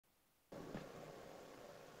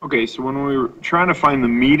Okay, so when we're trying to find the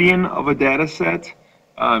median of a data set,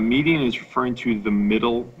 median is referring to the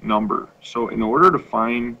middle number. So in order to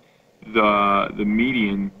find the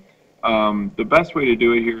median, the best way to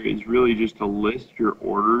do it here is really just to list your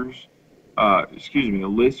orders,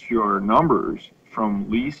 list your numbers from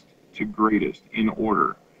least to greatest in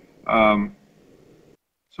order. Um,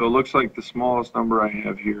 so it looks like the smallest number I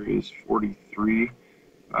have here is 43.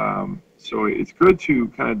 So it's good to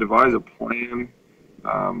kind of devise a plan.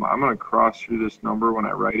 I'm going to cross through this number when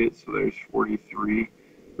I write it, so there's 43.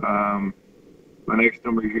 Um, my next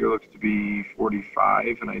number here looks to be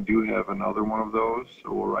 45, and I do have another one of those,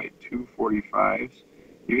 so we'll write two 45s.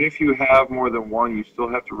 Even if you have more than one, you still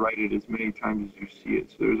have to write it as many times as you see it.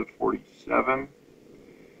 So there's a 47.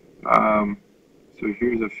 So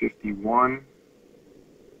here's a 51.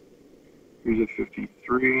 Here's a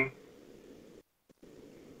 53.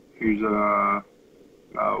 Here's a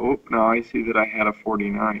oh, now I see that I had a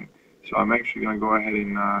 49. So I'm actually going to go ahead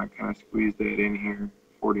and kind of squeeze that in here,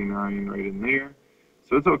 49 right in there.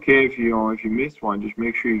 So it's okay if you miss one, just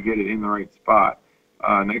make sure you get it in the right spot.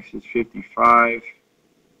 Next is 55,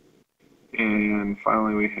 and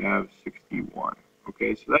finally we have 61.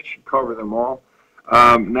 Okay, so that should cover them all.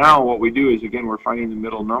 Now what we do is, again, we're finding the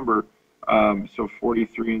middle number. So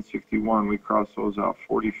 43 and 61, we cross those off.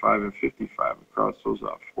 45 and 55, we cross those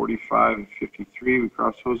off. 45 and 53, we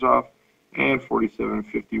cross those off. And 47 and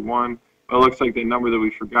 51. But it looks like the number that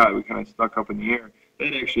we forgot, we kind of stuck up in the air,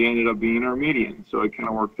 that actually ended up being our median. So it kind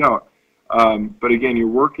of worked out. But again, you're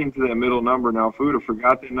working to that middle number. Now, if we would have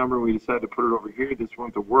forgot that number and we decided to put it over here, this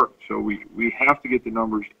wouldn't have worked. So we have to get the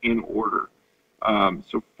numbers in order.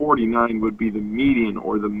 So 49 would be the median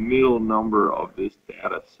or the middle number of this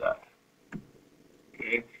data set.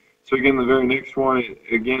 Okay, so again, the very next one, it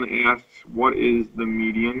again asks what is the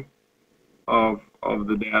median of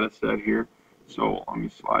the data set here. So let me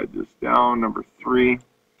slide this down, number 3.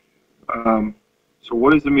 So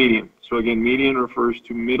what is the median? So again, median refers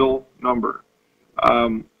to middle number.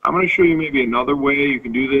 I'm going to show you maybe another way you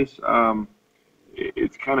can do this.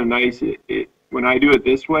 It's kind of nice. When I do it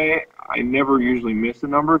this way, I never usually miss a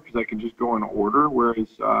number because I can just go in order, whereas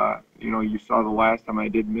you saw the last time I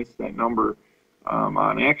did miss that number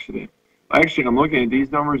on accident. Actually, I'm looking at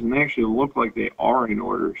these numbers, and they actually look like they are in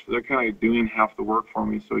order, so they're kind of doing half the work for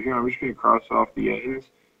me. So here, I'm just going to cross off the ends.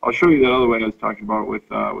 I'll show you that other way I was talking about with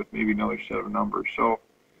maybe another set of numbers. So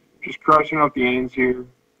just crossing off the ends here,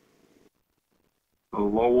 a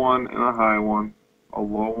low one and a high one, a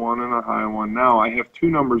low one and a high one. Now I have two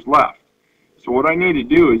numbers left. So what I need to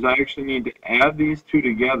do is I actually need to add these two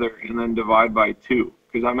together and then divide by 2,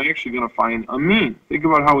 because I'm actually going to find a mean. Think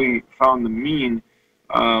about how we found the mean.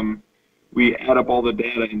 We add up all the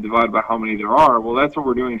data and divide by how many there are. Well, that's what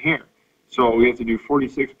we're doing here. So we have to do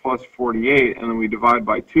 46 plus 48, and then we divide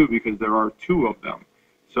by 2 because there are 2 of them.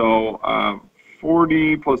 So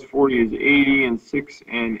 40 plus 40 is 80, and 6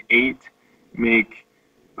 and 8 make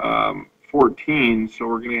 14. So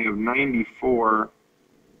we're going to have 94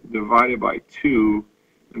 divided by 2,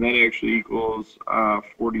 and that actually equals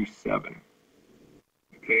 47.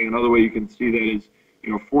 Okay, another way you can see that is,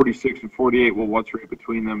 46 and 48, well, what's right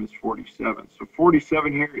between them is 47. So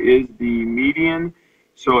 47 here is the median.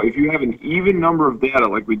 So if you have an even number of data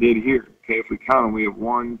like we did here, okay, if we count them, we have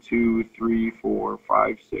 1, 2, 3, 4,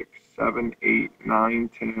 5, 6, 7, 8, 9,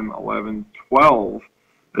 10, 11, 12.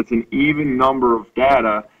 That's an even number of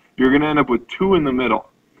data. You're going to end up with 2 in the middle.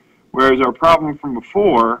 Whereas our problem from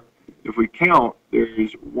before, if we count,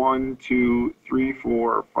 there's 1, 2, 3,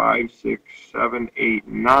 4, 5, 6, 7, 8,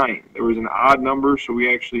 9. There was an odd number, so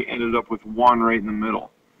we actually ended up with 1 right in the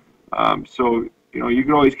middle. So, you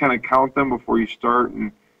can always kind of count them before you start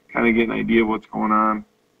and kind of get an idea of what's going on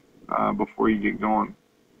before you get going.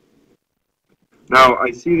 Now,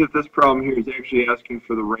 I see that this problem here is actually asking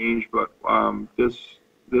for the range, but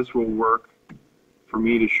this will work for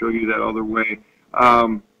me to show you that other way.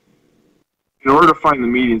 In order to find the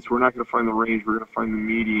median, so we're not going to find the range, we're going to find the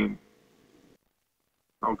median.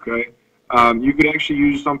 Okay? You could actually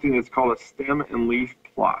use something that's called a stem and leaf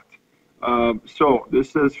plot. So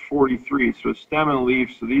this says 43, so stem and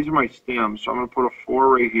leaf, so these are my stems. So I'm going to put a 4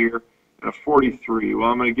 right here and a 43.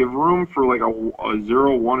 Well, I'm going to give room for like a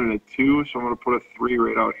 0, 1, and a 2, so I'm going to put a 3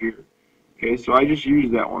 right out here. Okay, so I just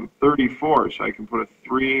used that one, 34, so I can put a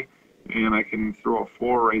 3 and I can throw a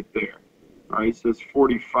 4 right there. All right, it says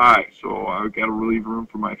 45, so I've got to leave room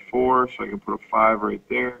for my 4, so I can put a 5 right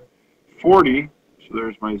there. 40, so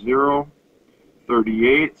there's my 0.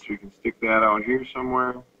 38, so we can stick that out here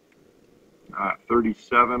somewhere.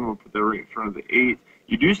 37, we'll put that right in front of the 8.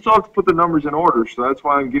 You do still have to put the numbers in order, so that's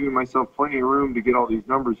why I'm giving myself plenty of room to get all these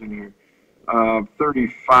numbers in here.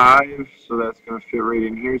 35, so that's going to fit right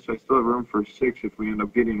in here. So I still have room for 6 if we end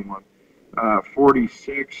up getting one.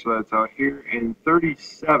 46, so that's out here, and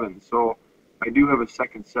 37. So I do have a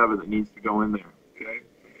second 7 that needs to go in there. Okay.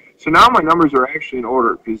 So now my numbers are actually in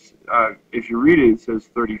order because if you read it, it says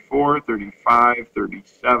 34, 35,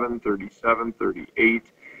 37, 37,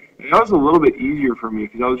 38. And that was a little bit easier for me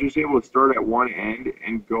because I was just able to start at one end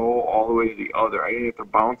and go all the way to the other. I didn't have to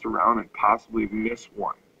bounce around and possibly miss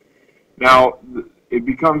one. Now, it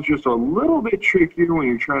becomes just a little bit trickier when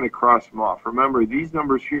you're trying to cross them off. Remember, these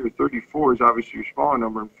numbers here, 34 is obviously your smaller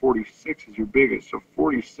number, and 46 is your biggest. So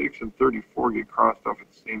 46 and 34 get crossed off at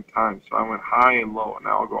the same time. So I went high and low.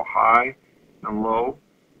 Now I'll go high and low.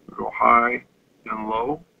 I'll go high and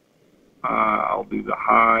low. I'll do the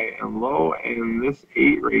high and low. And this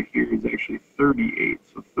 8 right here is actually 38.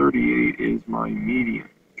 So 38 is my median.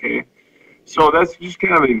 Okay. So that's just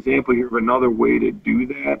kind of an example here of another way to do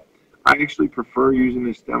that. I actually prefer using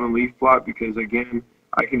the stem and leaf plot because, again,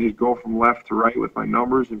 I can just go from left to right with my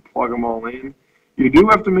numbers and plug them all in. You do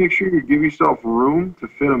have to make sure you give yourself room to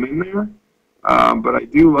fit them in there, but I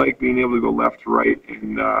do like being able to go left to right.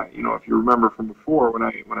 And you know, if you remember from before, when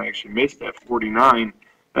I actually missed that 49,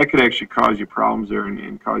 that could actually cause you problems there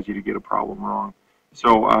and cause you to get a problem wrong.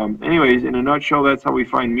 So, anyways, in a nutshell, that's how we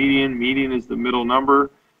find median. Median is the middle number,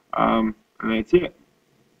 and that's it.